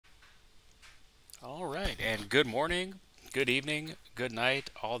All right, and good morning, good evening, good night,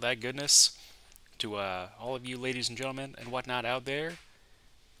 all that goodness to all of you ladies and gentlemen and whatnot out there.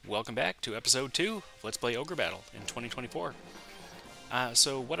 Welcome back to episode 2 of Let's Play Ogre Battle in 2024.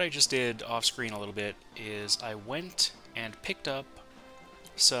 So what I just did off screen a little bit is I went and picked up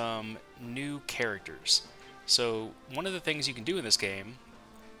some new characters. So one of the things you can do in this game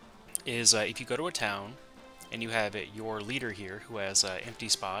is if you go to a town and you have your leader here who has empty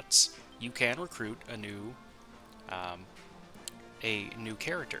spots, you can recruit um, a new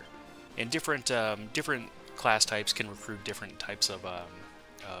character. And different class types can recruit different types of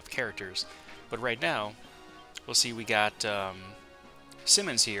characters. But right now, we'll see we got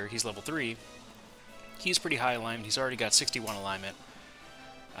Simmons here. He's level 3. He's pretty high alignment. He's already got 61 alignment.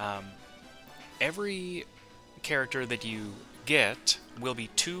 Um, every character that you get will be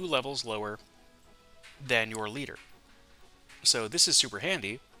 2 levels lower than your leader. So this is super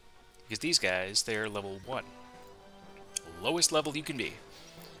handy, because these guys, they're level 1. Lowest level you can be.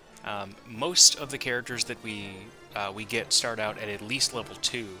 Most of the characters that we get start out at least level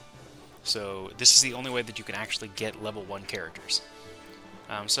 2, so this is the only way that you can actually get level 1 characters.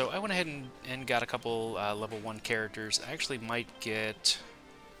 So I went ahead and got a couple level 1 characters. I actually might get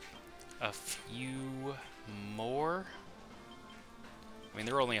a few more. I mean,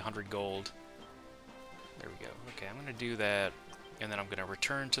 they're only 100 gold. There we go. Okay, I'm going to do that, and then I'm going to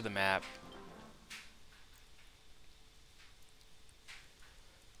return to the map.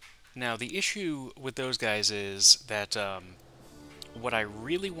 Now, the issue with those guys is that what I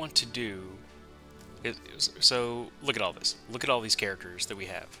really want to do is... So, look at all this. Look at all these characters that we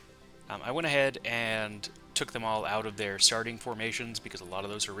have. I went ahead and took them all out of their starting formations because a lot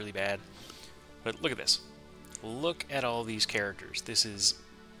of those are really bad. But look at this. Look at all these characters. This is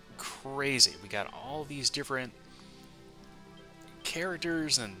crazy. We got all these different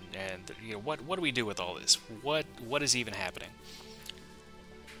characters, and you know, what do we do with all this? What is even happening?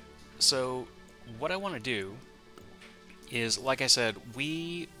 So what I want to do is, like I said,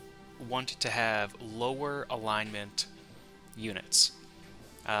 we want to have lower alignment units.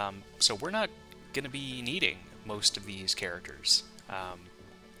 So we're not going to be needing most of these characters.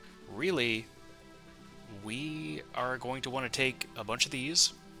 Really, we are going to want to take a bunch of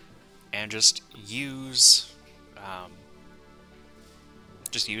these and just use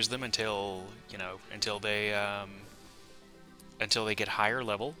them until, you know, until they get higher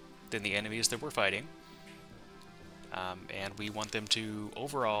level than the enemies that we're fighting. And we want them to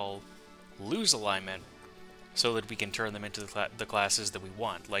overall lose alignment so that we can turn them into the classes that we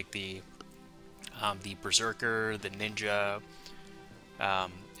want, like the Berserker, the Ninja,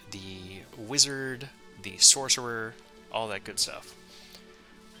 the Wizard, the Sorcerer, all that good stuff.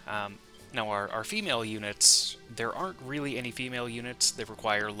 Now our female units, there aren't really any female units that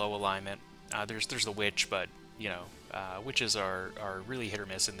require low alignment. There's the Witch, but, you know, witches are really hit or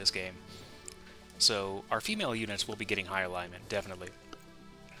miss in this game. So our female units will be getting high alignment, definitely.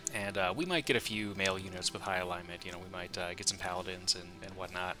 And we might get a few male units with high alignment. You know, we might get some paladins and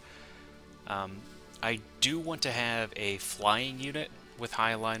whatnot. I do want to have a flying unit with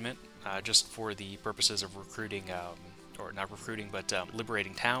high alignment, just for the purposes of recruiting, or not recruiting, but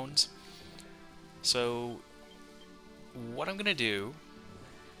liberating towns. So what I'm going to do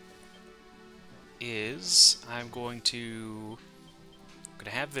is I'm going to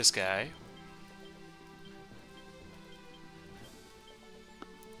have this guy.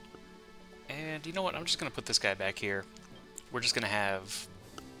 And you know what? I'm just going to put this guy back here. We're just going to have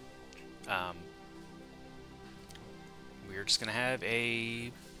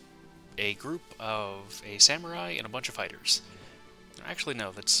a group of a samurai and a bunch of fighters. Actually,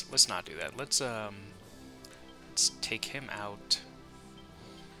 no. Let's not do that. Let's take him out,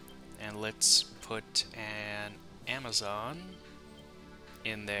 and let's put an Amazon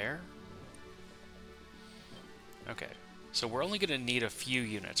in there. Okay, so we're only going to need a few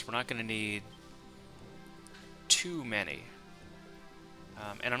units. We're not going to need too many.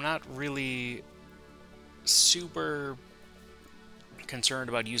 And I'm not really super concerned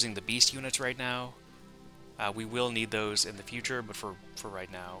about using the beast units right now. We will need those in the future, but for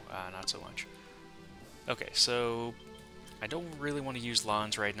right now, not so much. Okay, so I don't really want to use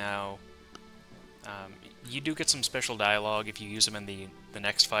Lons right now. You do get some special dialogue if you use them in the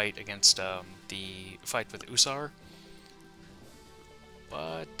next fight against the fight with Usar.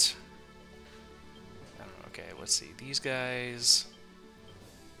 But I don't know. Okay, let's see. These guys.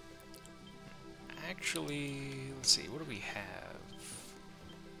 Actually, let's see. What do we have?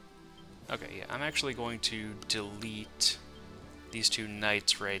 Okay, yeah, I'm actually going to delete these 2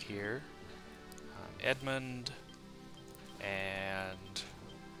 knights right here. Edmund and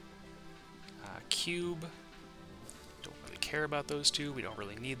cube. Don't really care about those two. We don't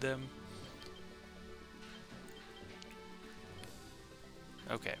really need them.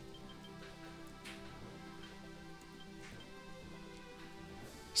 Okay.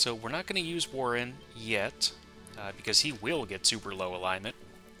 So we're not going to use Warren yet, because he will get super low alignment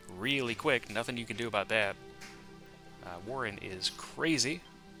really quick. Nothing you can do about that. Warren is crazy.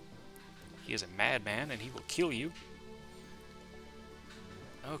 He is a madman, and he will kill you.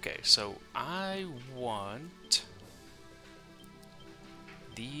 Okay, so I want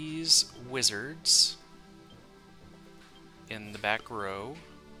these wizards in the back row.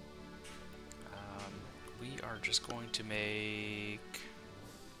 We are just going to make...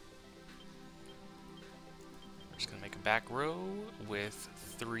 We're just going to make a back row with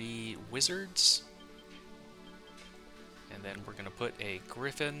 3 wizards. And then we're going to put a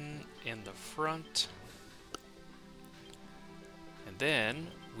griffin in the front. And then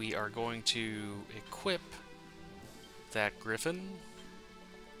we are going to equip that griffin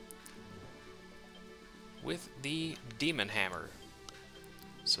with the demon hammer.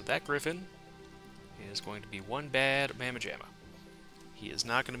 So that griffin is going to be one bad mamma jamma. He is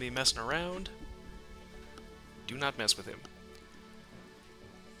not going to be messing around. Do not mess with him.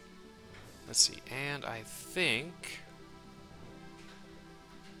 Let's see, and I think...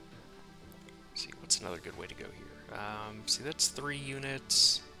 Let's see, what's another good way to go here? See, that's 3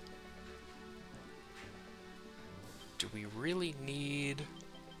 units. Do we really need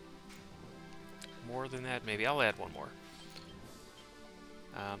more than that? Maybe I'll add one more.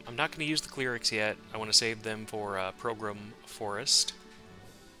 I'm not going to use the clerics yet. I want to save them for Program Forest.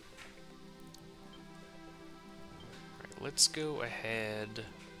 Alright, let's go ahead.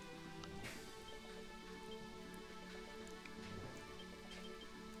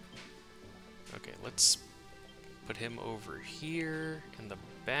 Okay, let's put him over here in the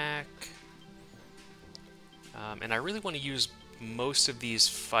back. And I really want to use most of these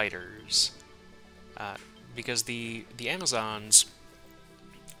fighters, because the Amazons,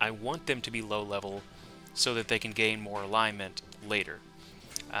 I want them to be low level so that they can gain more alignment later.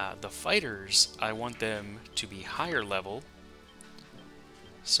 The fighters, I want them to be higher level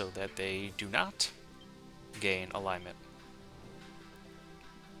so that they do not gain alignment.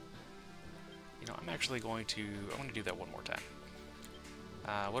 You know, I'm actually going to... I want to do that one more time.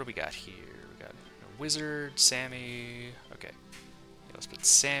 What do we got here? We got a wizard, Sammy... Okay. Yeah, let's put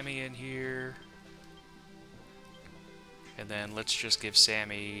Sammy in here. And then let's just give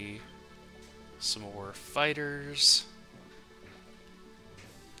Sammy some more fighters.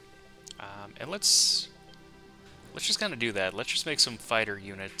 And let's just kind of do that. Let's just make some fighter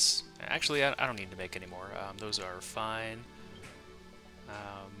units. Actually, I don't need to make any more. Those are fine.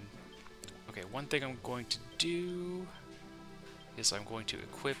 Okay, one thing I'm going to do is I'm going to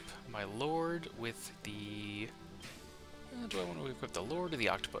equip my Lord with the... do I want to equip the Lord or the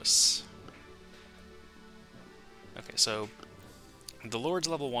Octopus? Okay, so the Lord's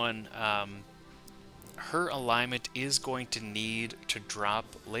level 1. Her alignment is going to need to drop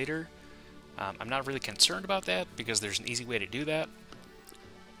later. I'm not really concerned about that because there's an easy way to do that.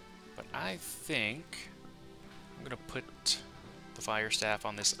 But I think I'm going to put the fire staff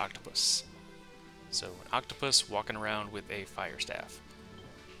on this octopus. So an octopus walking around with a fire staff.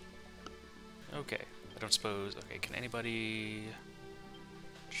 Okay, I don't suppose... Okay, can anybody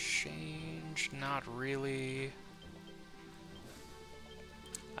change? Not really.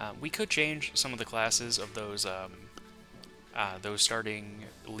 We could change some of the classes of those starting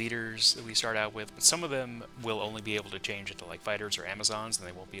leaders that we start out with, but some of them will only be able to change into like fighters or Amazons, and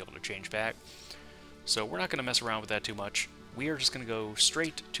they won't be able to change back. So we're not going to mess around with that too much. We are just going to go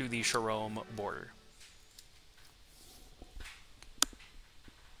straight to the Sharom border.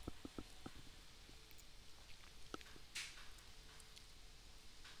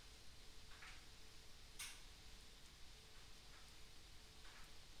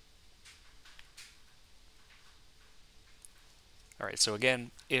 Alright, so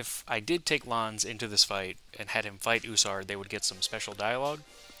again, if I did take Lons into this fight and had him fight Usar, they would get some special dialogue.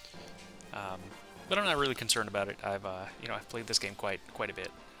 But I'm not really concerned about it. I've played this game quite a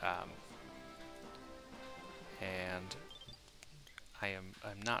bit, and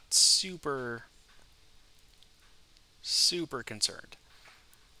I'm not super concerned.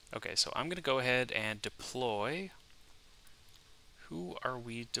 Okay, so I'm gonna go ahead and deploy. Who are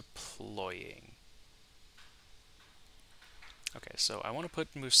we deploying? Okay, so I want to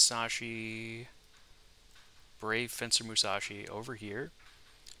put Musashi, Brave Fencer Musashi, over here.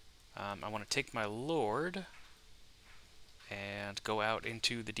 I want to take my Lord and go out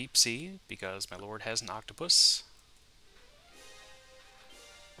into the deep sea because my Lord has an octopus.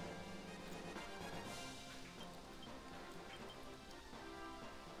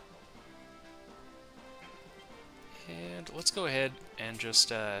 let's go ahead and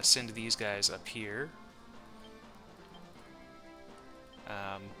just send these guys up here.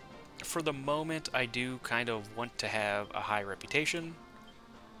 For the moment, I do kind of want to have a high reputation.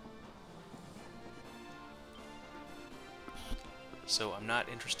 So I'm not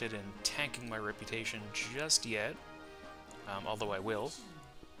interested in tanking my reputation just yet, although I will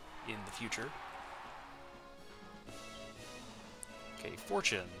in the future. Okay,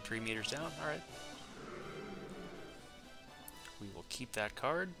 fortune, 3 meters down, alright. We will keep that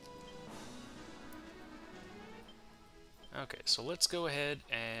card. Okay, so let's go ahead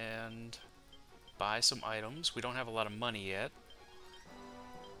and buy some items. We don't have a lot of money yet.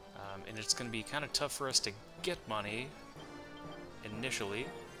 And it's going to be kind of tough for us to get money initially.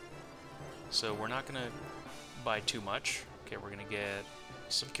 So we're not going to buy too much. Okay, we're going to get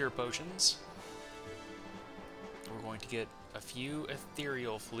some cure potions. We're going to get a few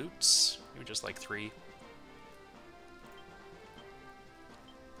ethereal flutes. Maybe just like 3.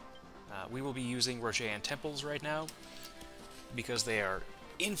 We will be using Roshan temples right now, because they are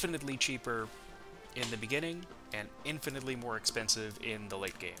infinitely cheaper in the beginning and infinitely more expensive in the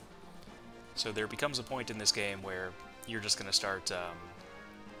late game. So there becomes a point in this game where you're just going to start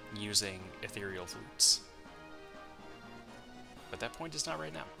using ethereal flutes. But that point is not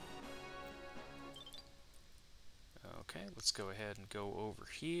right now. Okay, let's go ahead and go over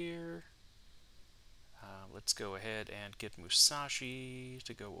here. Let's go ahead and get Musashi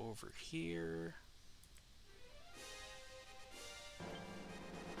to go over here.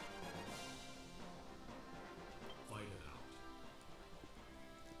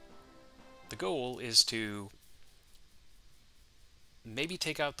 The goal is to maybe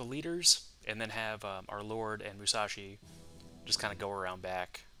take out the leaders and then have our Lord and Musashi just kind of go around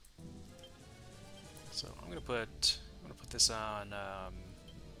back. So I'm gonna put this on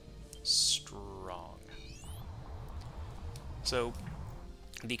strong. So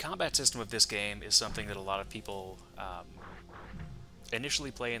the combat system of this game is something that a lot of people initially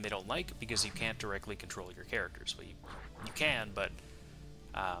play and they don't like, because you can't directly control your characters. Well, you can, but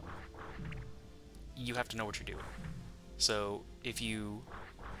you have to know what you're doing. So if you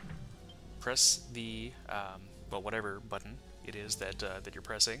press the well, whatever button it is that that you're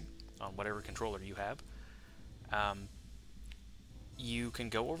pressing on whatever controller you have, you can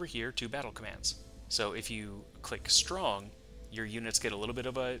go over here to battle commands. So if you click strong, your units get a little bit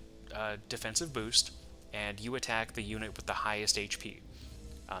of a defensive boost, and you attack the unit with the highest HP.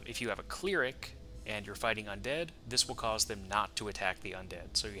 If you have a cleric and you're fighting undead, this will cause them not to attack the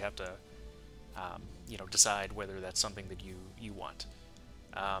undead. So you have to you know, decide whether that's something that you want.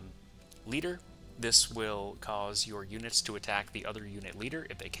 Leader, this will cause your units to attack the other unit leader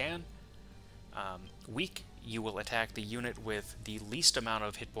if they can. Weak, you will attack the unit with the least amount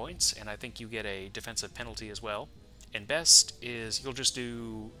of hit points, and I think you get a defensive penalty as well. And best is you'll just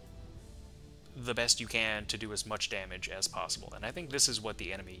do the best you can to do as much damage as possible. And I think this is what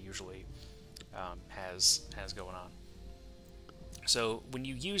the enemy usually has going on. So when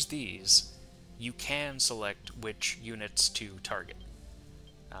you use these, you can select which units to target.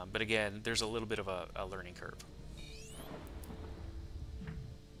 But again, there's a little bit of a learning curve.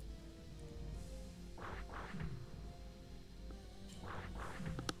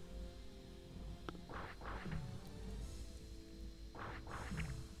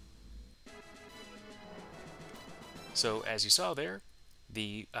 So as you saw there,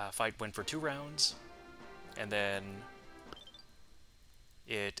 the fight went for 2 rounds, and then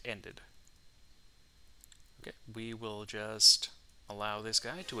it ended. Okay, we will just allow this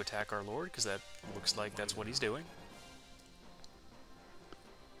guy to attack our lord, because that looks like that's what he's doing.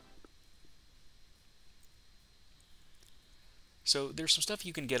 So there's some stuff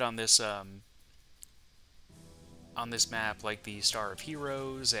you can get on this map, like the Star of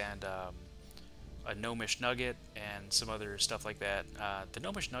Heroes and a Gnomish Nugget and some other stuff like that. The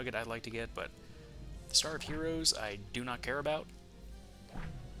Gnomish Nugget I'd like to get, but the Star of Heroes I do not care about,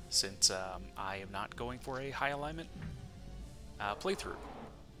 since I am not going for a high alignment playthrough.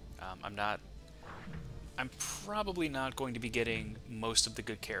 I'm probably not going to be getting most of the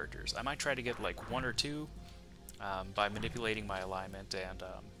good characters. I might try to get like 1 or 2 by manipulating my alignment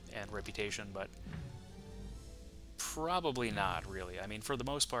and reputation, but probably not really. I mean, for the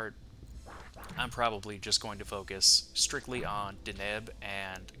most part, I'm probably just going to focus strictly on Deneb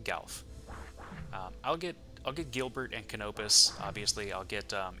and Galf. I'll get Gilbert and Canopus. Obviously, I'll get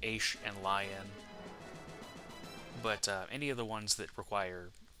Aish and Lion. But any of the ones that require,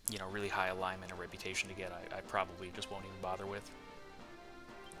 you know, really high alignment and reputation to get, I probably just won't even bother with.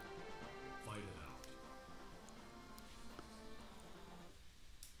 Fight it out.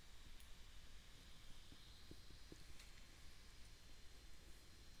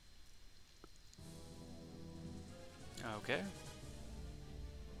 Okay.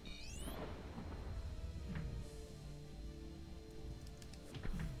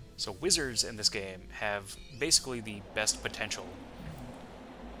 So wizards in this game have basically the best potential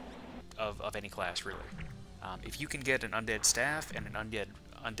of any class, really. If you can get an undead staff and an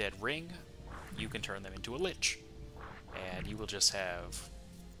undead ring, you can turn them into a lich. And you will just have...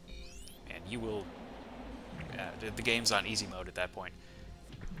 And you will... the game's on easy mode at that point.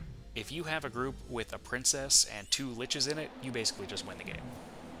 If you have a group with a princess and 2 liches in it, you basically just win the game.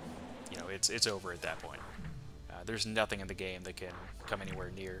 You know, it's over at that point. There's nothing in the game that can come anywhere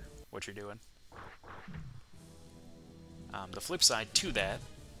near what you're doing. The flip side to that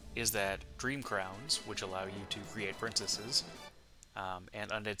is that dream crowns, which allow you to create princesses, and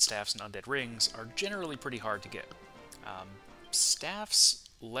undead staffs and undead rings are generally pretty hard to get. Staffs,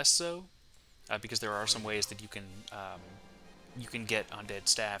 less so, because there are some ways that you can get undead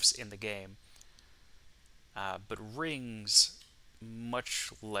staffs in the game, but rings,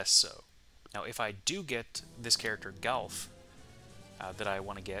 much less so. Now, if I do get this character, Galf, that I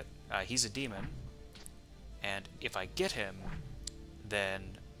want to get, he's a demon, and if I get him,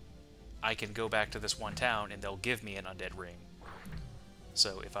 then I can go back to this one town and they'll give me an undead ring.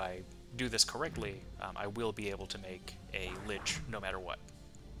 So if I do this correctly, I will be able to make a lich no matter what.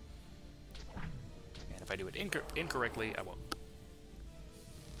 And if I do it incorrectly, I won't.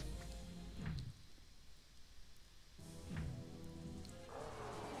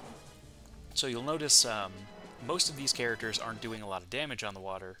 So you'll notice most of these characters aren't doing a lot of damage on the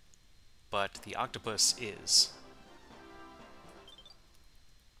water, but the octopus is.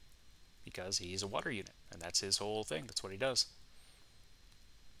 Because he's a water unit, and that's his whole thing. That's what he does.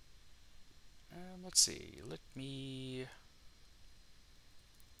 Let's see. Let me...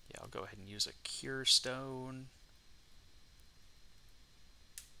 Yeah, I'll go ahead and use a cure stone.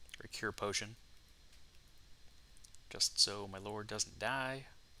 Or a cure potion. Just so my lord doesn't die.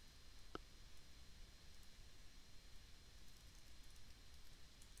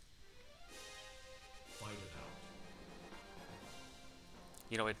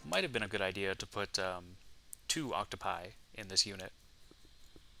 You know, it might have been a good idea to put 2 octopi in this unit.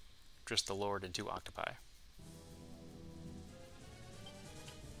 Just the Lord and 2 octopi.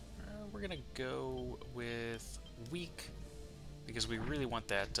 We're gonna go with weak, because we really want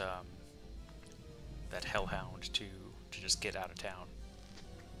that that hellhound to just get out of town.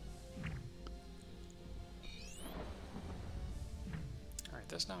 Alright,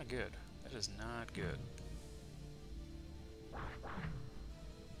 that's not good. That is not good.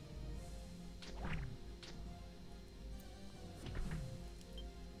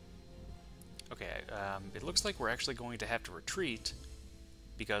 Okay, it looks like we're actually going to have to retreat,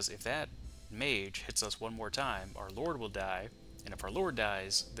 because if that mage hits us one more time, our lord will die, and if our lord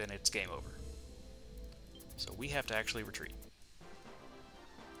dies, then it's game over. So we have to actually retreat.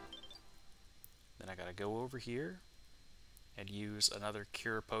 Then I gotta go over here and use another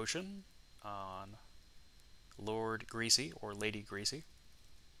cure potion on Lord Greasy, or Lady Greasy.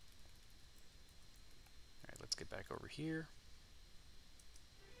 Alright, let's get back over here.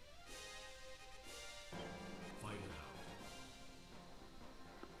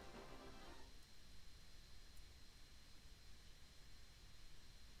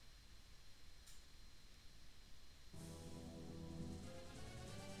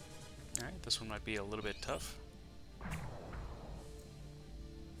 Alright, this one might be a little bit tough.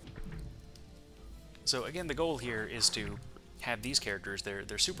 So again, the goal here is to have these characters,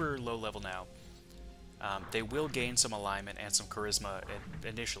 they're super low level now. They will gain some alignment and some charisma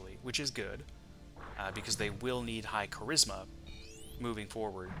initially, which is good, because they will need high charisma moving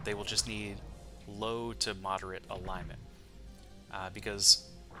forward. They will just need low to moderate alignment. Because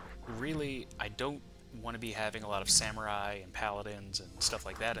really, I don't want to be having a lot of samurai and paladins and stuff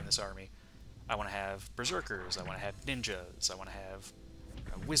like that in this army. I want to have berserkers, I want to have ninjas, I want to have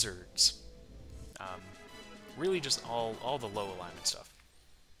wizards. Really just all the low alignment stuff.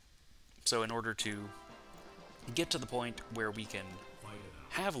 So in order to get to the point where we can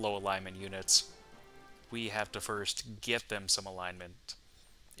have low alignment units, we have to first get them some alignment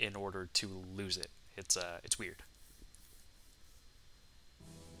in order to lose it. It's weird.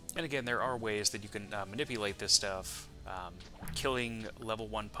 And again, there are ways that you can manipulate this stuff. Killing level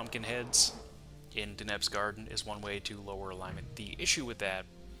 1 pumpkin heads in Deneb's Garden is one way to lower alignment. The issue with that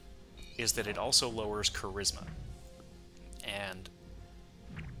is that it also lowers charisma. And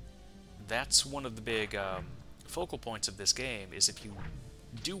that's one of the big focal points of this game, is if you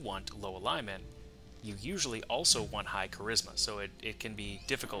do want low alignment, you usually also want high charisma, so it can be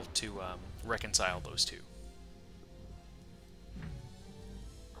difficult to reconcile those two.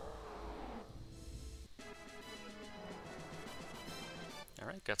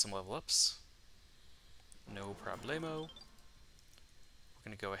 Alright, got some level ups. No problemo. We're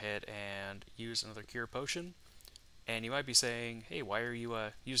going to go ahead and use another cure potion. And you might be saying, hey, why are you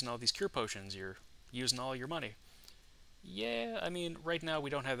using all these cure potions? You're using all your money. Yeah, I mean, right now we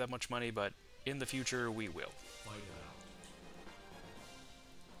don't have that much money, but in the future we will.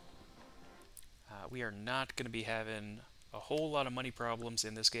 We are not going to be having a whole lot of money problems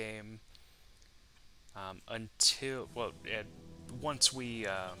in this game until, well, once we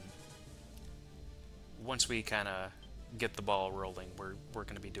kind of get the ball rolling, we're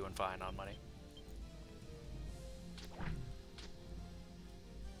going to be doing fine on money.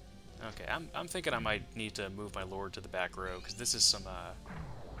 Okay, I'm thinking I might need to move my lord to the back row because this is some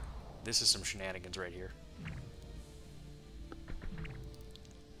shenanigans right here.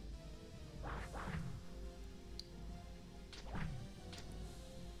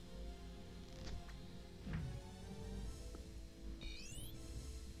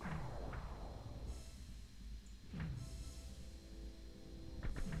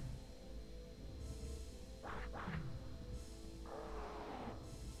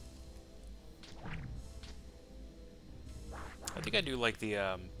 I think I do like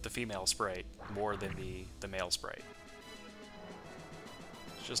the female sprite more than the male sprite.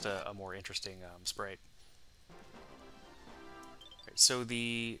 It's just a more interesting sprite. Right, so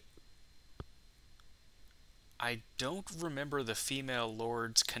I don't remember the female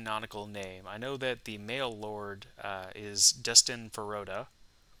lord's canonical name. I know that the male lord is Destin Feroda,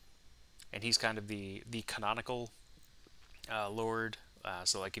 and he's kind of the canonical lord.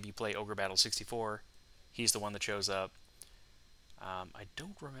 So like if you play Ogre Battle 64, he's the one that shows up. I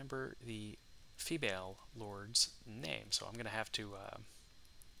don't remember the female lord's name, so I'm gonna have to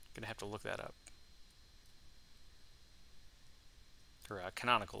look that up. Or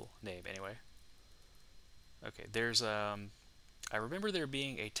canonical name, anyway. Okay, there's I remember there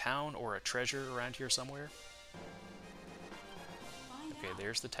being a town or a treasure around here somewhere. Okay,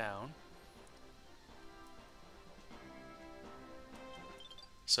 there's the town.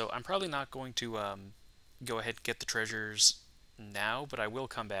 So I'm probably not going to go ahead and get the treasures now, but I will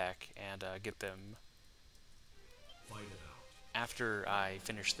come back and get them after I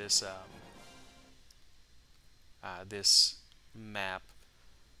finish this this map.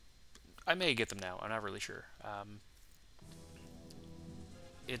 I may get them now, I'm not really sure.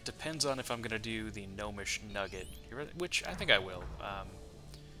 It depends on if I'm going to do the Gnomish Nugget, which I think I will.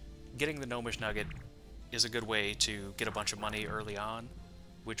 Getting the Gnomish Nugget is a good way to get a bunch of money early on,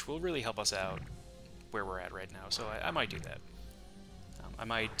 which will really help us out where we're at right now, so I might do that. I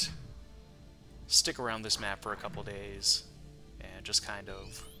might stick around this map for a couple days and just kind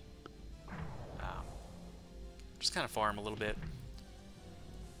of farm a little bit.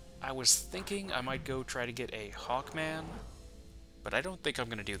 I was thinking I might go try to get a Hawkman, but I don't think I'm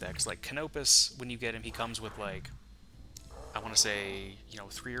gonna do that because like Canopus, when you get him, he comes with like I want to say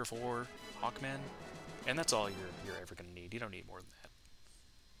 3 or 4 Hawkmen, and that's all you're ever gonna need. You don't need more than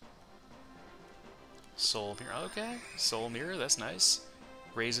that. Soul Mirror, okay. Soul Mirror, that's nice.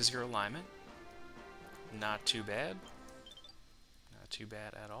 Raises your alignment. Not too bad. Not too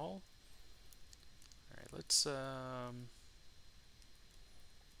bad at all. Alright, let's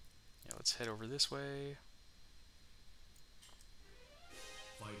let's head over this way.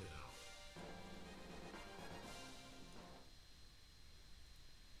 Fight it out.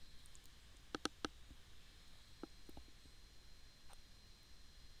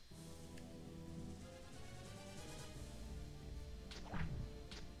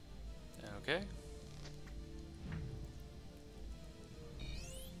 Okay.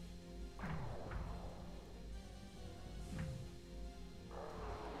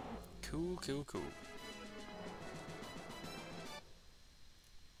 Cool, cool, cool.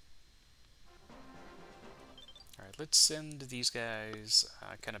 Alright, let's send these guys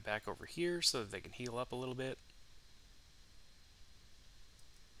kind of back over here so that they can heal up a little bit.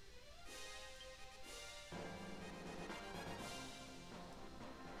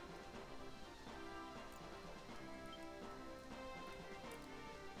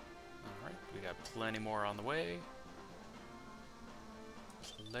 Plenty more on the way.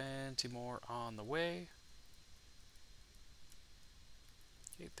 Plenty more on the way.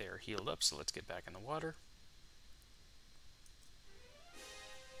 Okay, they're healed up, so let's get back in the water.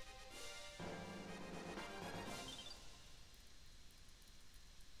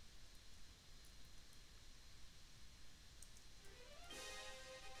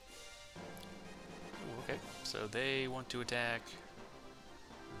 Ooh, okay, so they want to attack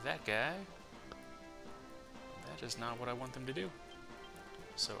that guy. That is not what I want them to do.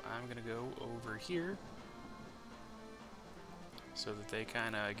 So I'm going to go over here. so that they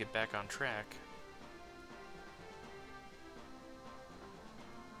kind of get back on track.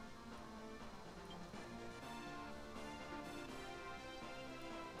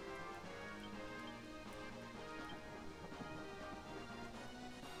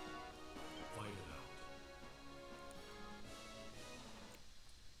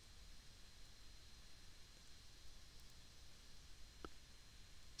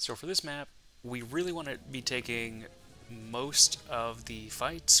 So for this map, we really want to be taking most of the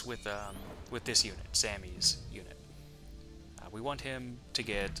fights with this unit, Sammy's unit. We want him to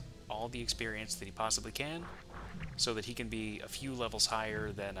get all the experience that he possibly can, so that he can be a few levels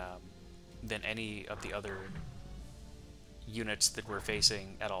higher than any of the other units that we're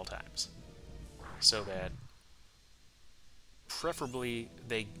facing at all times. So that preferably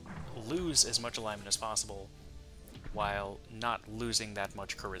they lose as much alignment as possible while not losing that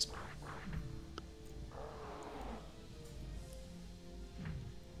much charisma.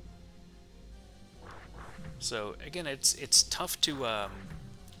 So again, it's tough to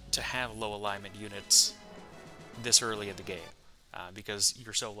have low alignment units this early in the game, because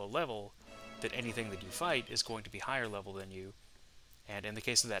you're so low level that anything that you fight is going to be higher level than you. And in the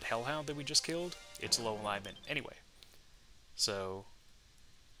case of that Hellhound that we just killed, it's low alignment anyway. So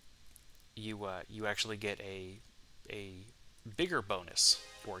you actually get a bigger bonus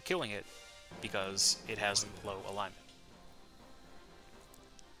for killing it because it has low alignment.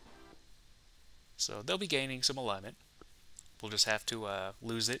 So they'll be gaining some alignment. We'll just have to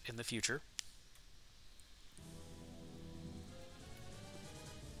lose it in the future.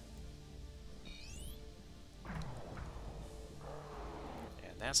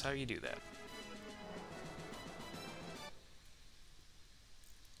 And that's how you do that.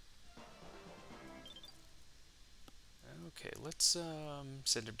 Okay, let's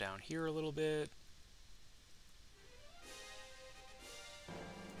send him down here a little bit.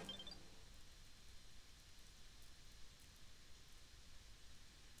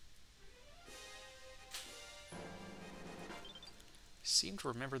 Seem to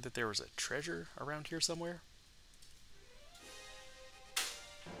remember that there was a treasure around here somewhere.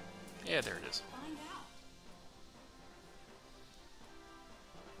 Yeah, there it is.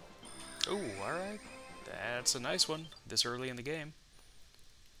 Oh, alright. That's a nice one this early in the game.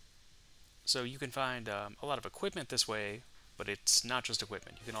 So you can find a lot of equipment this way, but it's not just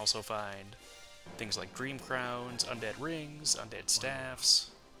equipment. You can also find things like dream crowns, undead rings, undead staffs.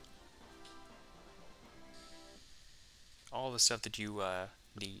 All the stuff that you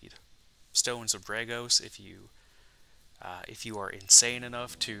need. Stones of Dragos if you are insane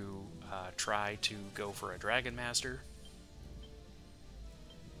enough to try to go for a Dragon Master.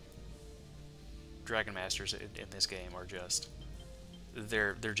 Dragon Masters in this game are just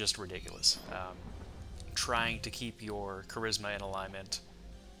they're just ridiculous. Trying to keep your charisma in alignment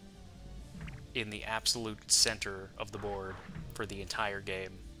in the absolute center of the board for the entire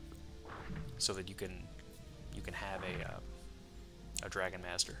game, so that you can have a Dragon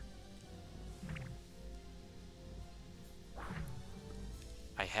Master.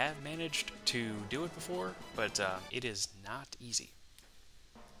 I have managed to do it before, but it is not easy.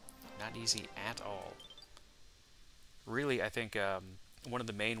 Not easy at all. Really, I think one of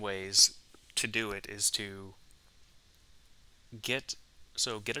the main ways to do it is to get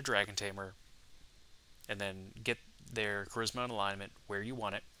a Dragon Tamer, and then get their charisma and alignment where you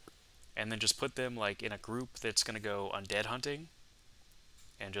want it, and then just put them like in a group that's going to go undead hunting,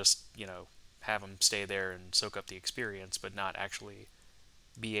 and just, you know, have them stay there and soak up the experience, but not actually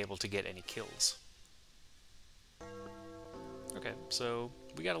be able to get any kills. Okay, so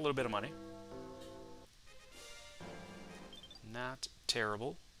we got a little bit of money. Not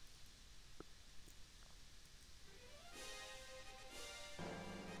terrible.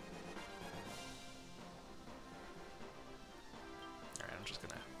 Alright, I'm just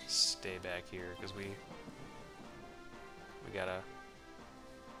gonna stay back here because we gotta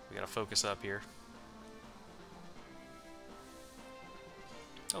focus up here.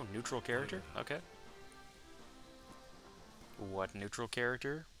 Oh, neutral character? Okay. What neutral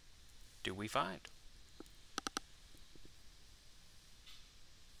character do we find?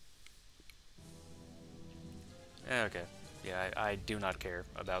 Okay. Yeah, I do not care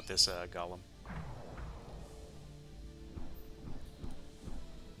about this golem.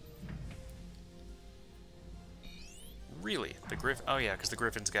 Really? The Griffin? Oh yeah, because the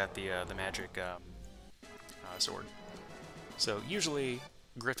Griffin's got the magic sword. So usually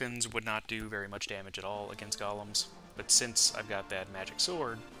Griffins would not do very much damage at all against golems, but since I've got that magic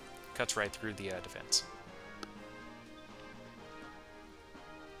sword, cuts right through the defense.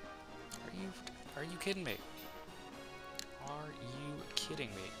 Are you kidding me? Are you kidding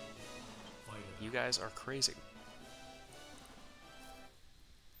me? You guys are crazy.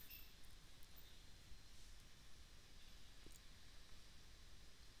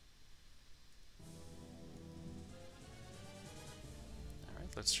 Alright,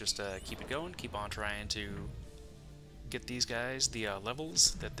 let's just keep it going. Keep on trying to get these guys the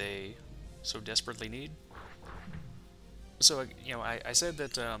levels that they so desperately need. So, you know, I said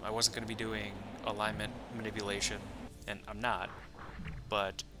that I wasn't going to be doing alignment manipulation, and I'm not,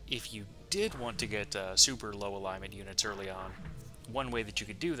 but if you did want to get super low alignment units early on, one way that you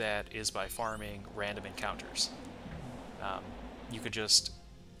could do that is by farming random encounters. You could just,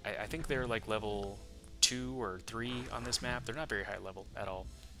 I think they're like level 2 or 3 on this map. They're not very high level at all.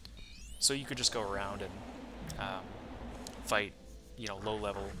 So you could just go around and fight, you know, low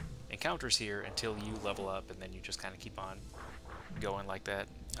level encounters here until you level up, and then you just kind of keep on going like that.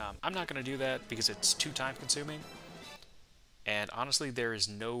 I'm not going to do that because it's too time consuming, and honestly there is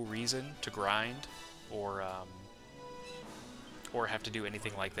no reason to grind or have to do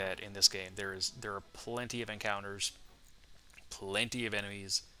anything like that in this game. There are plenty of encounters, plenty of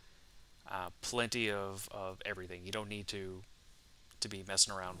enemies, plenty of everything. You don't need to be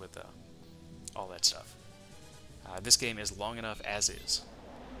messing around with all that stuff. This game is long enough as is.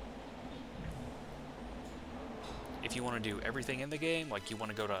 If you want to do everything in the game, like you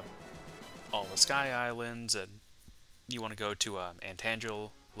want to go to all the Sky Islands, and you want to go to Antangel,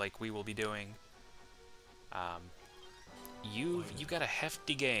 like we will be doing, you've got a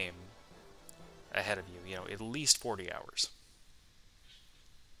hefty game ahead of you. You know, at least 40 hours.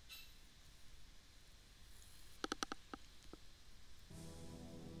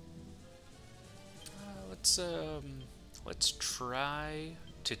 Let's try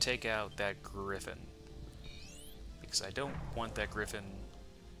to take out that Griffin, because I don't want that Griffin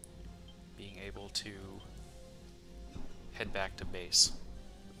being able to head back to base.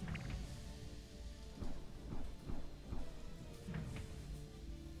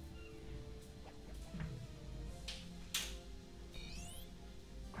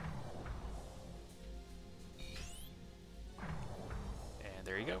 And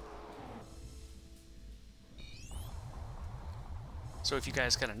there you go. So if you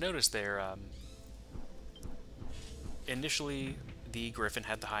guys kind of noticed there, initially the Griffin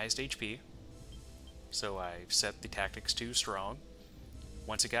had the highest HP, so I set the tactics to strong.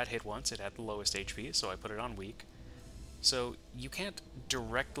 Once it got hit once, it had the lowest HP, so I put it on weak. So you can't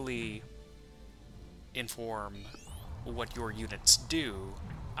directly inform what your units do,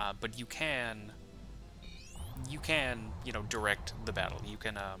 but you can, you know, direct the battle. You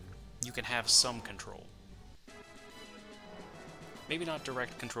can have some control. Maybe not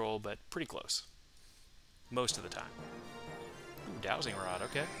direct control, but pretty close. Most of the time. Ooh, dowsing rod,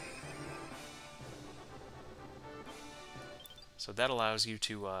 okay. So that allows you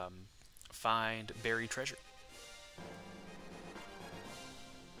to find buried treasure.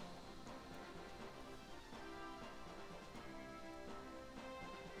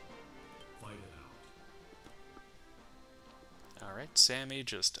 Fight it out. Alright, Sammy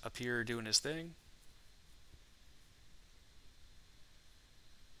just up here doing his thing.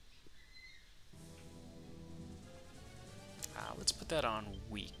 Let's put that on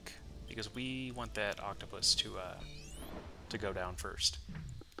weak, because we want that octopus to go down first.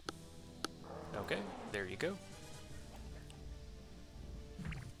 Okay, there you go.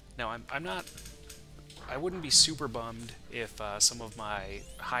 Now I wouldn't be super bummed if some of my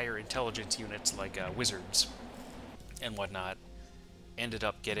higher intelligence units, like wizards and whatnot, ended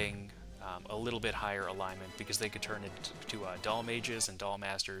up getting a little bit higher alignment, because they could turn into doll mages and doll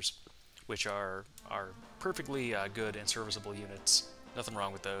masters, which are perfectly good and serviceable units. Nothing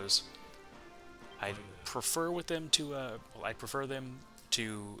wrong with those. I prefer them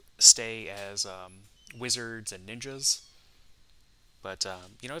to stay as wizards and ninjas. But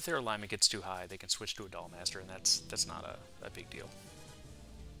you know, if their alignment gets too high, they can switch to a doll master, and that's not a big deal.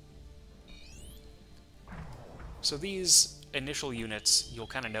 So these initial units, you'll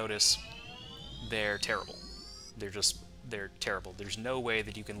kind of notice they're terrible. They're terrible. There's no way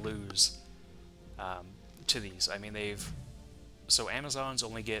that you can lose to these. I mean, so Amazons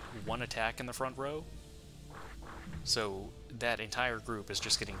only get 1 attack in the front row, so that entire group is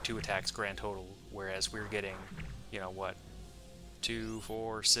just getting 2 attacks grand total, whereas we're getting, you know, what, 2,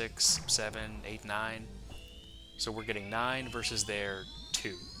 4, 6, 7, 8, 9. So we're getting 9 versus their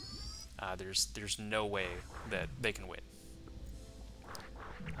 2. There's no way that they can win.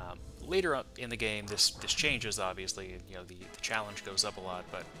 Later up in the game, this changes, obviously, and, you know, the challenge goes up a lot,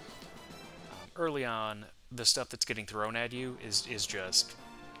 but early on, the stuff that's getting thrown at you is just,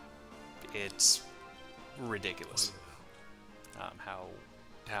 it's ridiculous.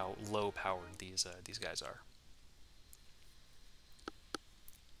 how low powered these guys are.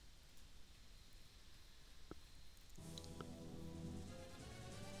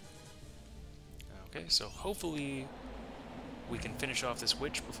 Okay, so hopefully we can finish off this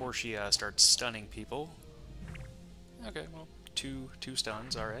witch before she starts stunning people. Okay, well, two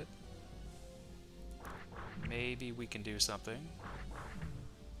stuns, alright. Maybe we can do something.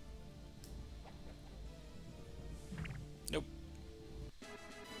 Nope.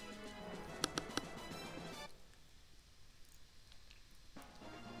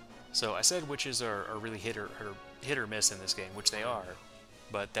 So I said witches are really hit or miss in this game, which they are,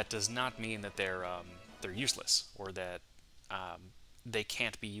 but that does not mean that they're useless or that they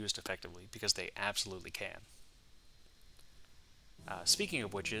can't be used effectively, because they absolutely can. Speaking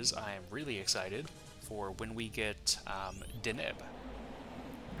of witches, I am really excited for when we get Deneb,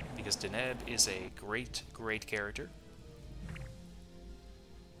 because Deneb is a great character.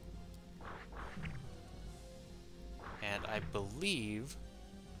 And I believe,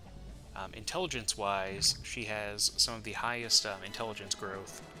 intelligence-wise, she has some of the highest intelligence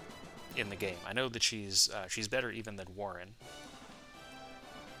growth in the game. I know that she's better even than Warren,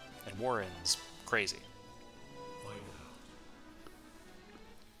 and Warren's crazy.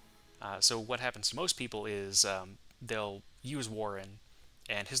 So what happens to most people is they'll use Warren,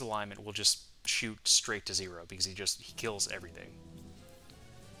 and his alignment will just shoot straight to 0 because he kills everything.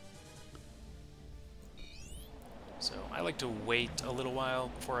 So I like to wait a little while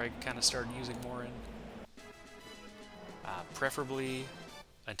before I kind of start using Warren. Preferably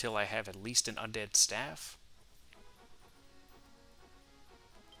until I have at least an undead staff.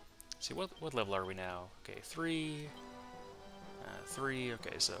 See, what level are we now? Okay, 3. 3,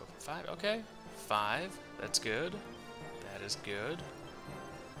 okay, so 5, okay. 5, that's good. That is good.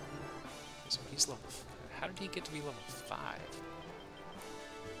 So he's level... How did he get to be level 5?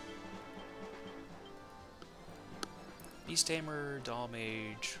 Beast Tamer, Doll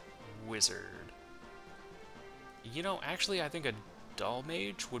Mage, Wizard. You know, actually, I think a Doll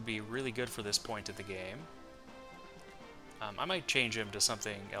Mage would be really good for this point of the game. I might change him to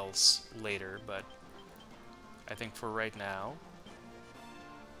something else later, but I think for right now,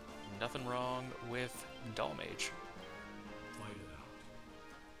 nothing wrong with Doll Mage. Fight it out.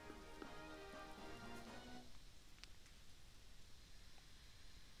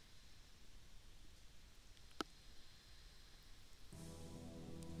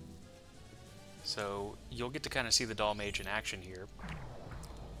 So you'll get to kind of see the Doll Mage in action here.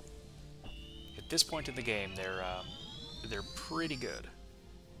 At this point in the game, they're pretty good.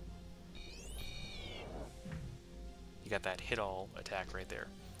 You got that hit-all attack right there.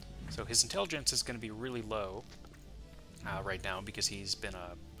 So his intelligence is going to be really low right now because he's been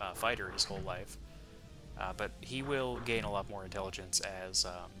a fighter his whole life. But he will gain a lot more intelligence as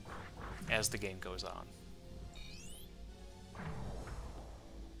the game goes on.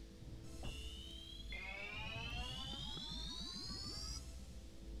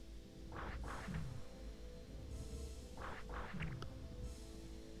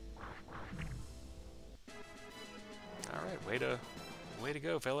 Way to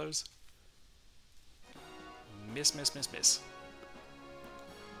go, fellows. Miss. Fight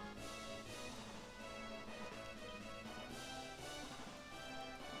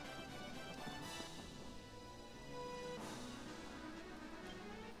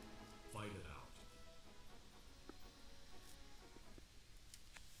it out.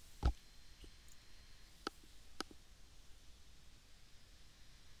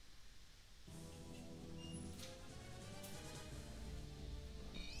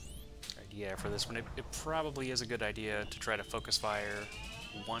 Yeah, for this one, it probably is a good idea to try to focus fire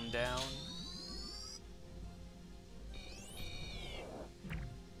one down.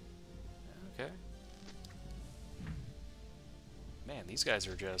 Okay. Man, these guys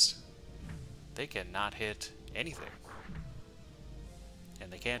are just... They cannot hit anything.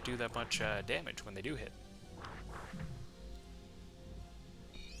 And they can't do that much damage when they do hit.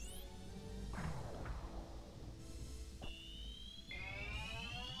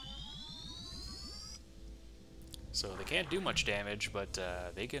 So they can't do much damage, but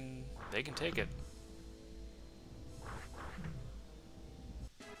they can take it.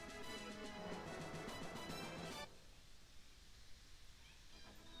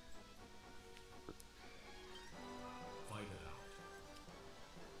 Fight it out.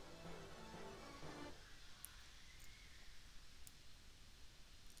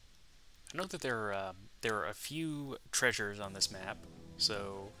 I know that there are a few treasures on this map,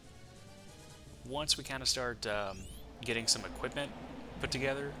 so once we kind of start getting some equipment put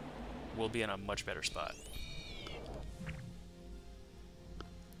together, we'll be in a much better spot.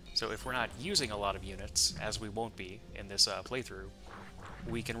 So if we're not using a lot of units, as we won't be in this playthrough,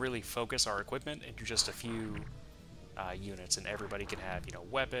 we can really focus our equipment into just a few units, and everybody can have, you know,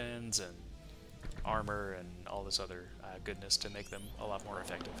 weapons and armor and all this other goodness to make them a lot more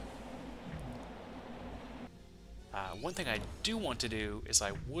effective. One thing I do want to do is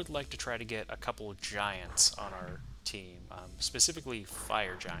I would like to try to get a couple of giants on our team, specifically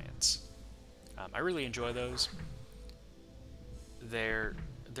fire giants. I really enjoy those.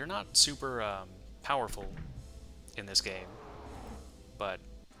 They're not super powerful in this game, but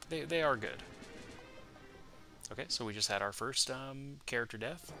they are good. Okay, so we just had our first character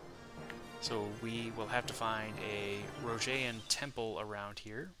death. So we will have to find a Rogean temple around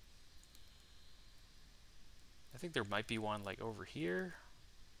here. I think there might be one like over here.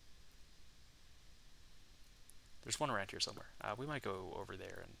 There's one around here somewhere. We might go over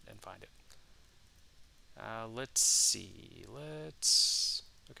there and find it. Let's see.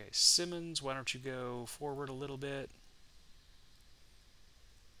 Okay, Simmons, why don't you go forward a little bit?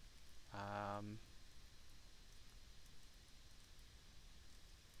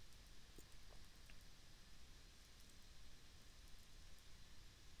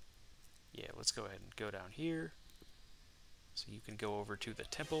 Yeah, let's go ahead and go down here. So you can go over to the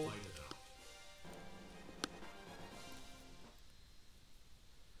temple.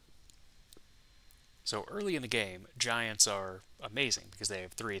 So early in the game, giants are amazing because they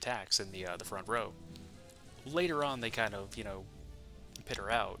have 3 attacks in the front row. Later on, they kind of, you know,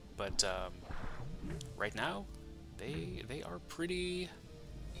 peter out, but right now, they are pretty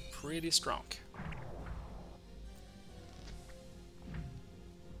strong.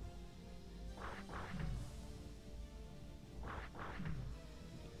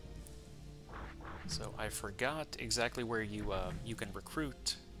 So I forgot exactly where you can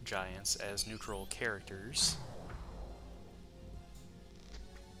recruit giants as neutral characters.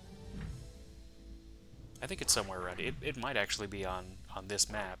 I think it's somewhere around it. It might actually be on this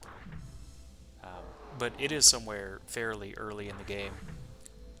map, but it is somewhere fairly early in the game.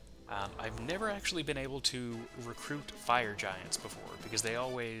 I've never actually been able to recruit fire giants before because they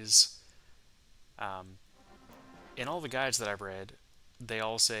always, in all the guides that I've read, they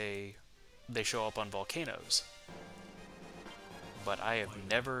all say they show up on volcanoes. But I have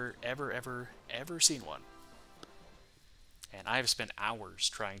never, ever seen one. And I have spent hours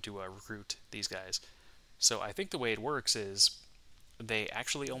trying to recruit these guys. So I think the way it works is they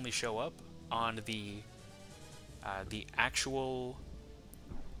actually only show up on the actual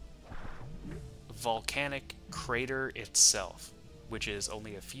volcanic crater itself, which is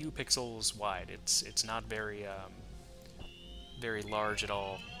only a few pixels wide. It's not very very large at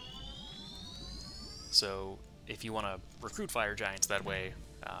all. So if you want to recruit fire giants that way,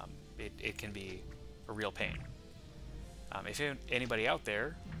 it can be a real pain. If anybody out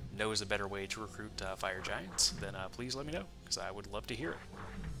there knows a better way to recruit fire giants, then please let me know, because I would love to hear it.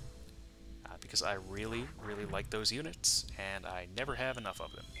 Because I really like those units, and I never have enough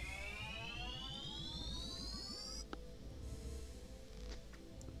of them.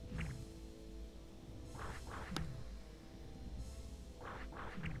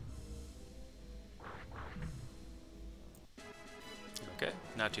 Okay,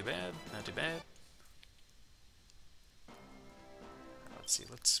 not too bad, not too bad. Let's see,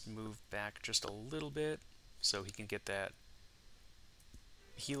 let's move back just a little bit so he can get that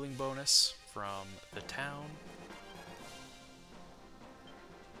healing bonus from the town.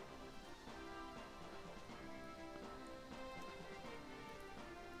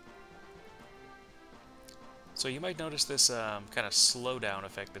 So you might notice this kind of slowdown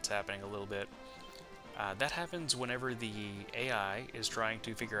effect that's happening a little bit. That happens whenever the AI is trying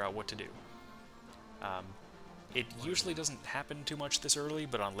to figure out what to do. It usually doesn't happen too much this early,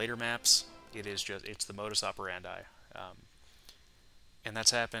 but on later maps, it's the modus operandi. And that's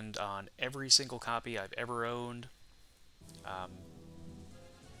happened on every single copy I've ever owned. I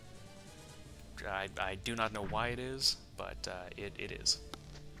do not know why it is, but it is.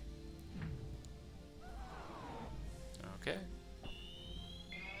 Okay.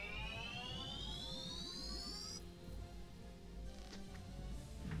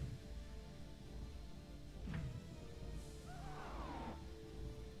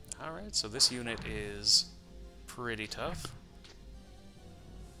 Alright, so this unit is pretty tough.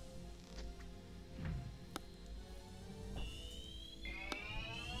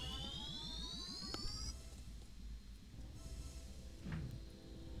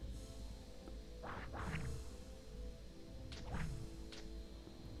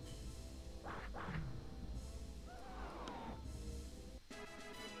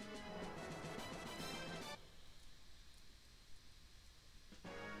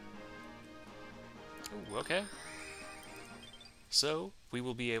 Ooh, okay. So, we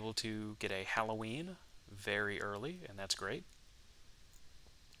will be able to get a Halloween very early, and that's great.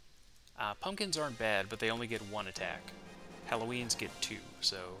 Pumpkins aren't bad, but they only get one attack. Halloweens get two,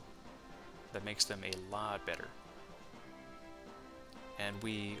 so that makes them a lot better. And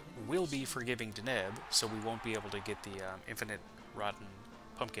we will be forgiving Deneb, so we won't be able to get the infinite rotten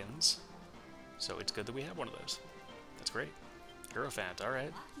pumpkins. So it's good that we have one of those. That's great. Hierophant,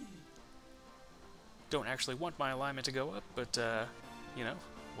 alright. Don't actually want my alignment to go up, but, you know,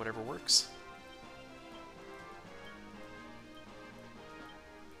 whatever works.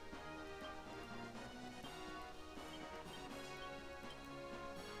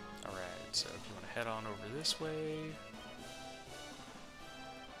 Alright, so if you want to head on over this way...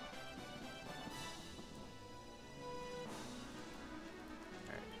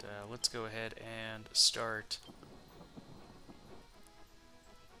 let's go ahead and start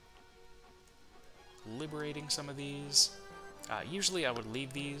liberating some of these. Usually I would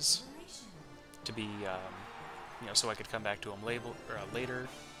leave these to be, you know, so I could come back to them later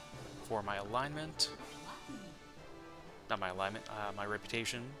for my alignment. Not my alignment, my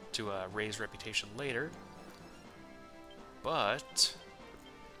reputation, to raise reputation later. But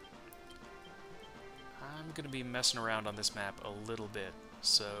I'm going to be messing around on this map a little bit.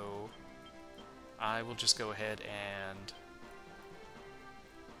 So I will just go ahead and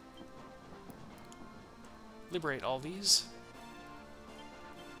liberate all these.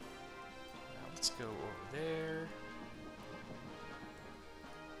 Now let's go over there.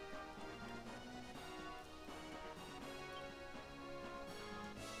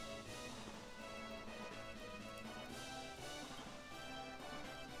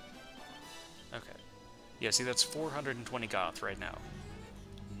 Okay. Yeah, see, that's 420 Goth right now.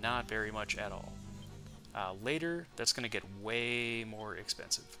 Not very much at all. Later, that's going to get way more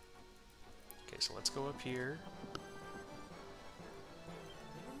expensive. Okay, so let's go up here.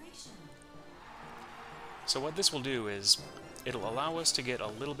 So what this will do is, it'll allow us to get a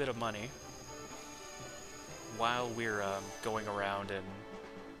little bit of money while we're going around and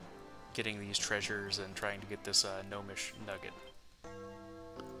getting these treasures and trying to get this gnomish nugget.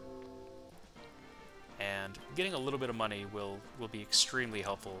 And getting a little bit of money will be extremely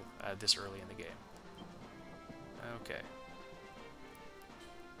helpful this early in the game. Okay.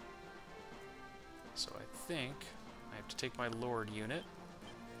 So I think I have to take my Lord unit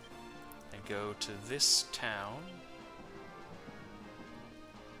and go to this town.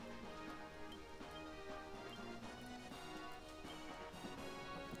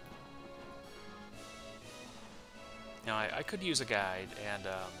 Now I could use a guide and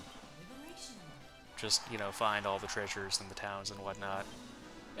just, you know, find all the treasures in the towns and whatnot.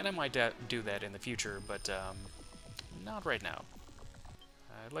 And I might do that in the future, but not right now.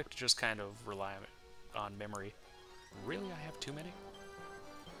 I'd like to just kind of rely on memory. Really? I have too many?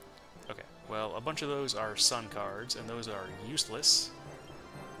 Okay, well, a bunch of those are sun cards, and those are useless.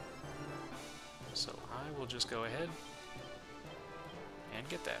 So I will just go ahead and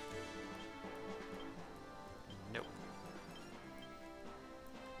get that. Nope.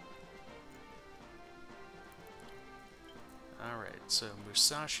 Alright, so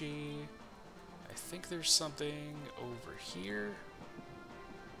Musashi, I think there's something over here.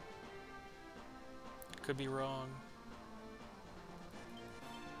 Could be wrong.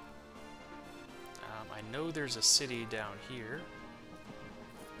 I know there's a city down here.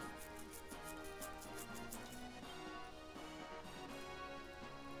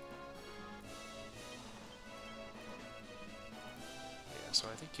 Yeah, so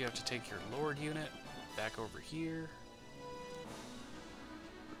I think you have to take your Lord unit back over here.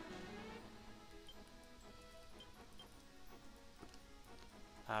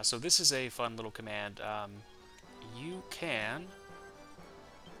 So this is a fun little command. You can,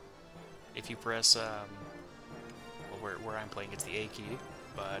 if you press, well, where I'm playing it's the A key,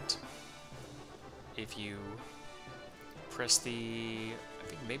 but if you press the, I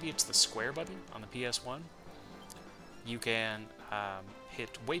think maybe it's the square button on the PS1, you can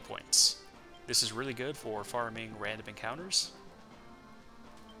hit waypoints. This is really good for farming random encounters.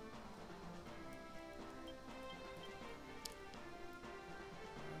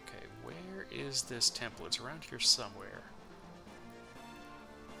 Is this temple? It's around here somewhere.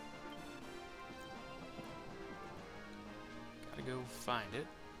 Gotta go find it.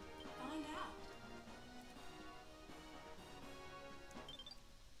 Find out.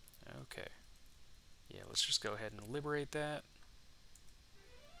 Okay. Yeah, let's just go ahead and liberate that.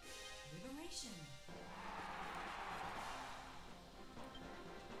 Liberation.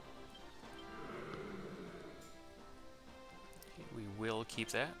 We will keep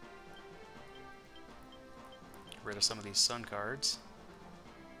that. Get rid of some of these sun cards.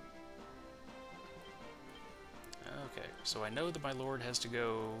 Okay, so I know that my lord has to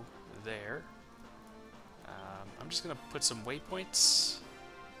go there. I'm just going to put some waypoints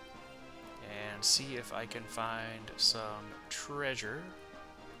and see if I can find some treasure,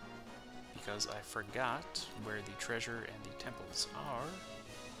 because I forgot where the treasure and the temples are.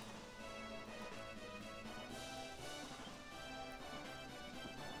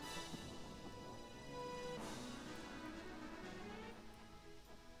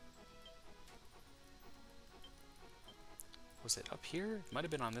 Was it up here? It might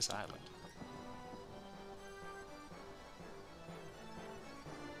have been on this island.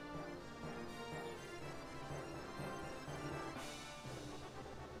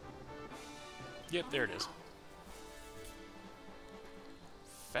 Yep, there it is.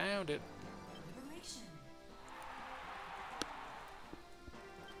 Found it.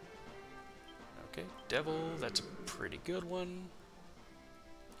 Okay, devil, that's a pretty good one.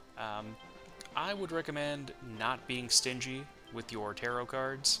 I would recommend not being stingy with your tarot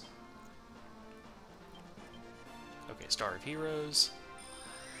cards. Okay, Star of Heroes.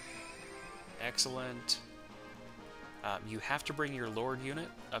 Excellent. You have to bring your Lord unit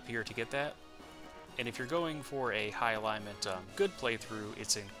up here to get that. And if you're going for a high alignment, good playthrough,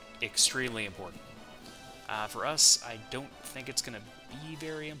 it's extremely important. For us, I don't think it's going to be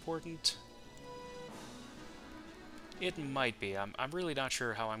very important. It might be. I'm really not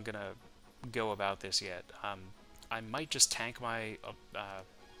sure how I'm going to go about this yet. I might just tank my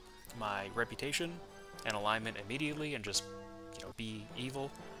my reputation and alignment immediately and just, you know, be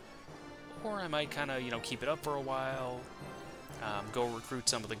evil. Or I might kind of, you know, keep it up for a while, go recruit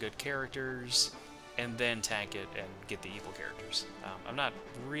some of the good characters, and then tank it and get the evil characters. I'm not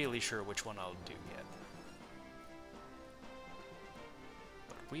really sure which one I'll do yet.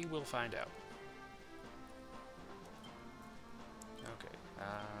 But we will find out. Okay,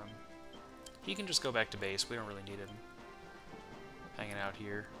 he can just go back to base. We don't really need him hanging out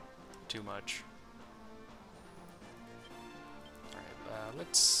here too much. Alright,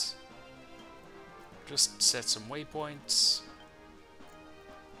 let's just set some waypoints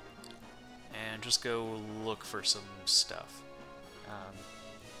and just go look for some stuff.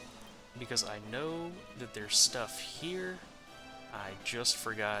 Because I know that there's stuff here, I just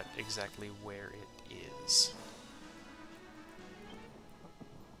forgot exactly where it is.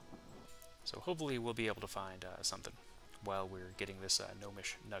 So hopefully we'll be able to find something while we're getting this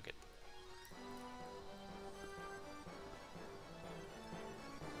gnomish nugget.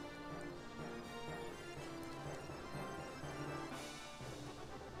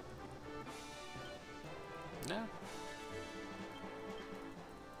 No.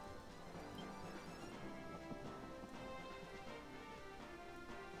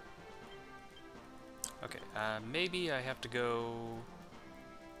 Okay, maybe I have to go...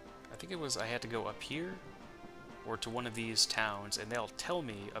 I think it was I had to go up here, or to one of these towns, and they'll tell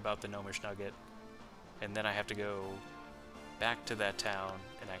me about the gnomish nugget, and then I have to go back to that town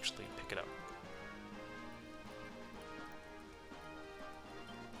and actually pick it up.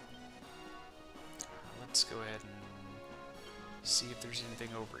 Let's go ahead and see if there's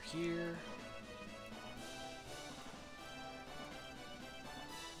anything over here.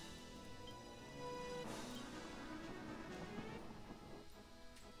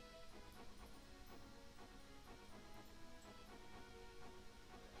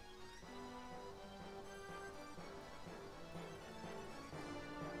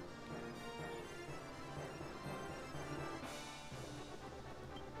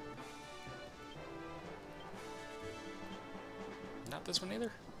 Not this one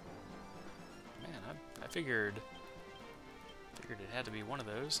either? Man, I figured it had to be one of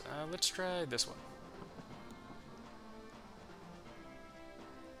those. Let's try this one.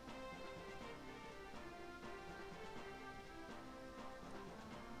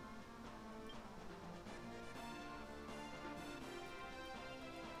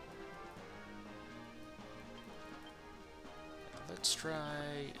 Let's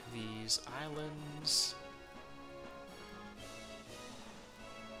try these islands.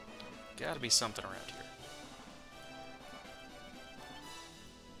 Gotta be something around here.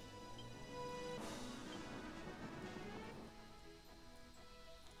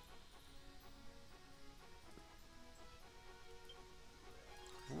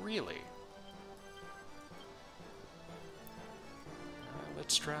 Really?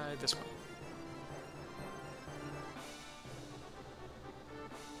 Let's try this one.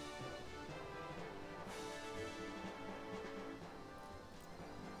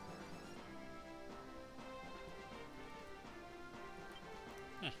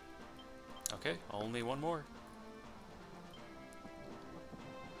 Okay, only one more.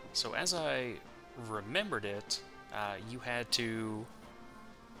 So as I remembered it, you had to...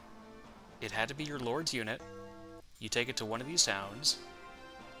 It had to be your Lord's unit. You take it to one of these towns.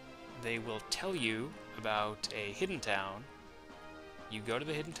 They will tell you about a hidden town. You go to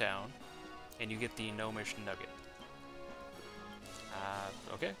the hidden town, and you get the gnomish nugget.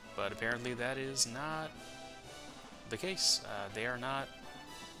 Okay, but apparently that is not the case. They are not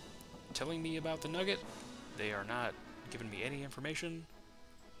telling me about the nugget. They are not giving me any information.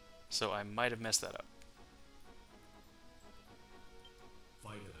 So I might have messed that up.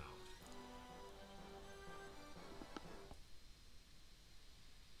 Find it out.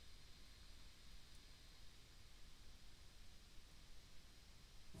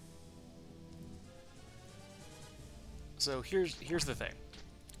 So here's the thing.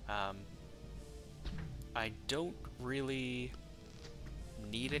 I don't really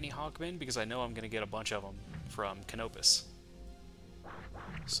need any Hawkmen because I know I'm going to get a bunch of them from Canopus.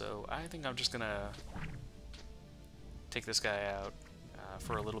 So I think I'm just going to take this guy out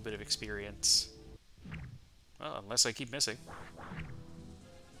for a little bit of experience. Well, unless I keep missing.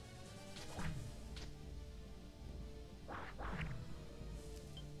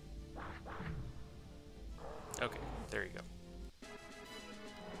 Okay, there you go.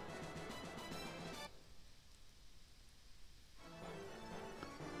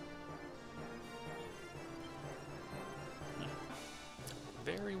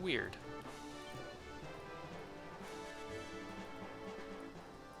 Very weird.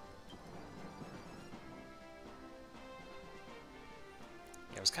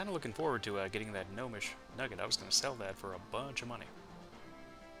 Yeah, I was kind of looking forward to getting that gnomish nugget. I was going to sell that for a bunch of money.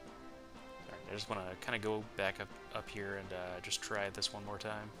 Alright, I just want to kind of go back up here and just try this one more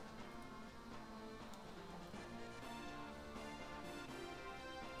time.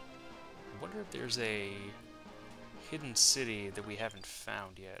 I wonder if there's a hidden city that we haven't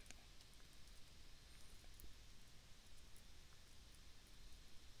found yet.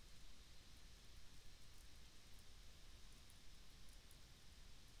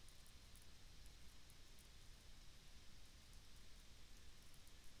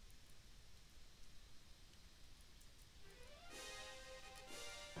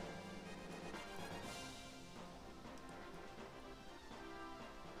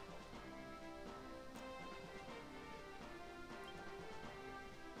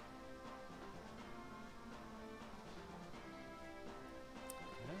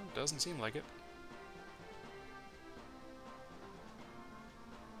 Doesn't seem like it.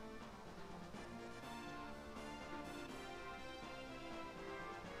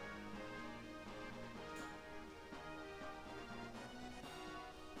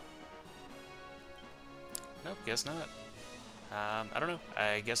 Nope, guess not. I don't know.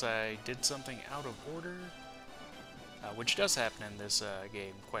 I guess I did something out of order, which does happen in this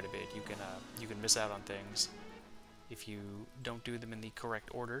game quite a bit. You can miss out on things if you don't do them in the correct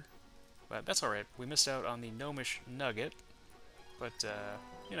order. But that's alright. We missed out on the gnomish nugget. But,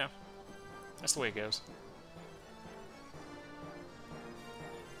 you know, that's the way it goes.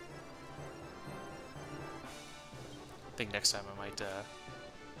 I think next time I might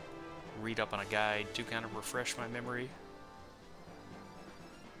read up on a guide to kind of refresh my memory.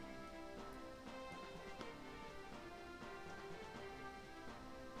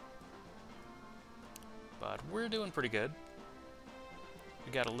 But we're doing pretty good.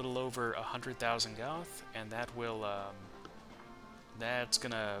 We got a little over 100,000 goth, and that will, that's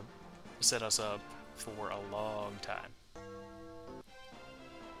gonna set us up for a long time.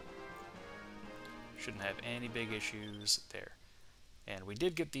 Shouldn't have any big issues there. And we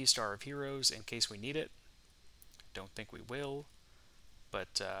did get the Star of Heroes in case we need it. Don't think we will,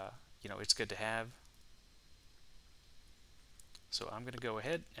 but, you know, it's good to have. So I'm gonna go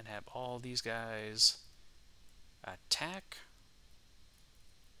ahead and have all these guys attack.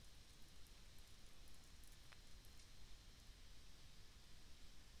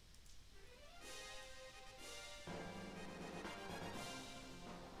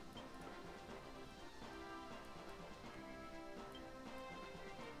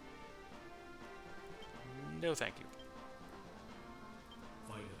 No, thank you.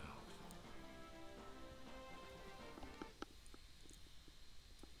 Find it out.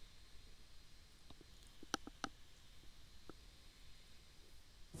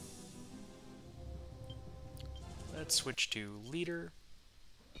 Let's switch to leader.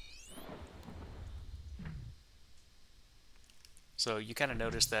 So you kind of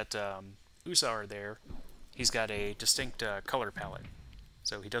notice that Usar there, he's got a distinct color palette.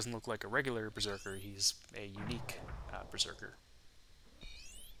 So he doesn't look like a regular berserker, he's a unique berserker.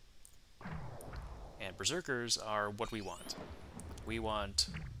 And berserkers are what we want. We want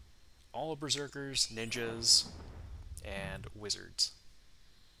all berserkers, ninjas, and wizards.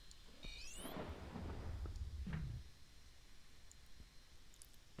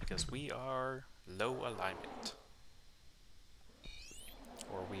 Because we are low alignment.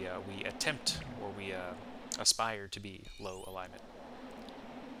 Or we attempt, or we aspire to be low alignment.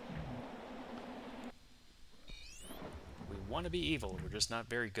 We want to be evil, we're just not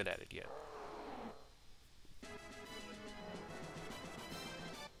very good at it yet.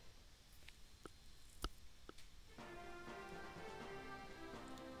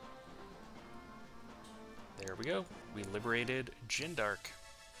 There we go. We liberated Jindark.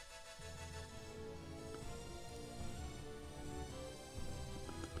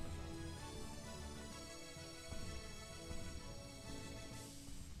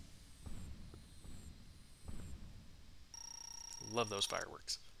 Love those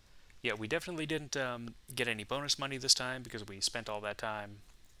fireworks. Yeah, we definitely didn't get any bonus money this time because we spent all that time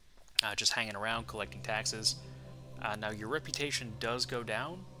just hanging around collecting taxes. Now, your reputation does go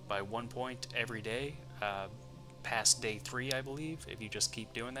down by 1 point every day, past day 3, I believe, if you just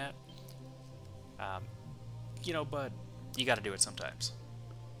keep doing that. You know, but you gotta do it sometimes.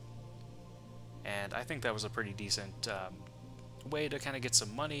 And I think that was a pretty decent way to kind of get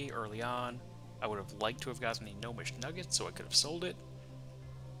some money early on. I would have liked to have gotten the gnomish nugget so I could have sold it,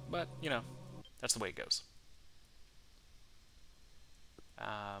 but, you know, that's the way it goes.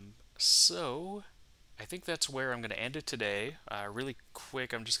 So, I think that's where I'm going to end it today. Really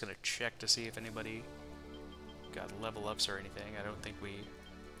quick, I'm just going to check to see if anybody got level ups or anything. I don't think we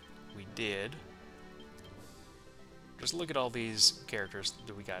did. Just look at all these characters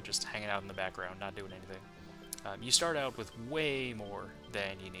that we got just hanging out in the background, not doing anything. You start out with way more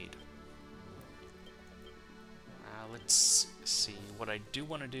than you need. Let's see. What I do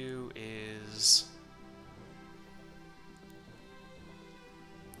want to do is...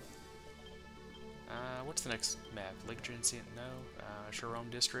 what's the next map? Lake Genesee? No. Sharom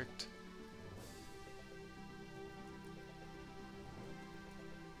District.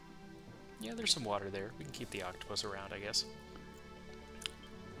 Yeah, there's some water there. We can keep the octopus around, I guess.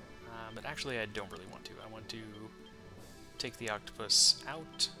 But actually, I don't really want to. I want to take the octopus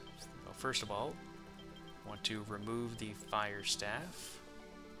out. Well, first of all, I want to remove the fire staff.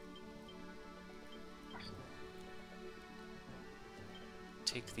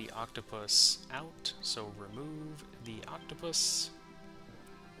 Take the octopus out, so remove the octopus.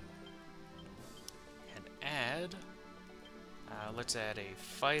 And add, let's add a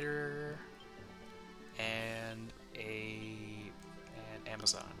fighter and an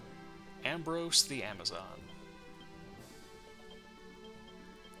Amazon. Ambrose the Amazon.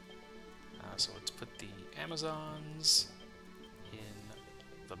 So let's put the Amazons in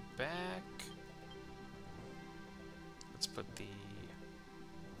the back. Let's put the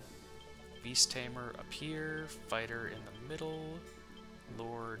Beast Tamer up here, Fighter in the middle,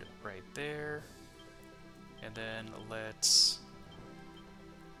 Lord right there, and then let's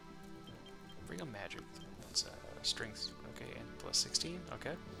bring a magic. That's strength, okay, and plus 16,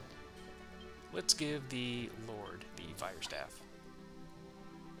 okay. Let's give the Lord the Fire Staff.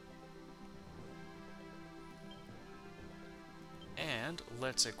 And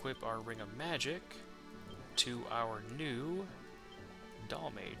let's equip our Ring of Magic to our new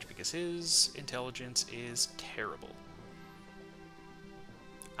Doll Mage, because his intelligence is terrible.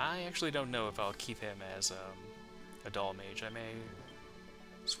 I actually don't know if I'll keep him as a Doll Mage. I may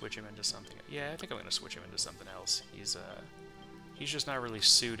switch him into something. Yeah, I think I'm going to switch him into something else. He's just not really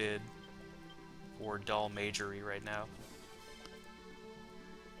suited for Doll Magery right now.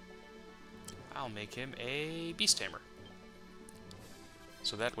 I'll make him a Beast Tamer.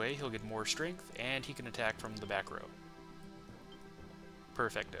 So that way he'll get more strength and he can attack from the back row.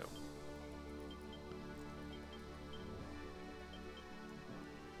 Perfecto.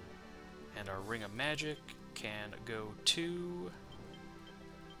 And our Ring of Magic can go to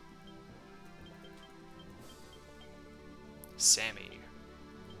Sammy.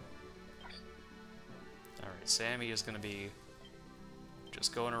 Alright, Sammy is going to be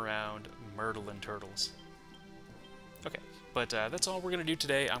just going around murdering turtles. Okay, but that's all we're going to do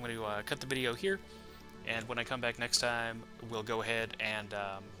today. I'm going to cut the video here, and when I come back next time, we'll go ahead and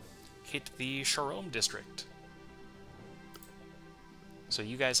hit the Sharom district. So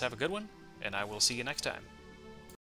you guys have a good one, and I will see you next time.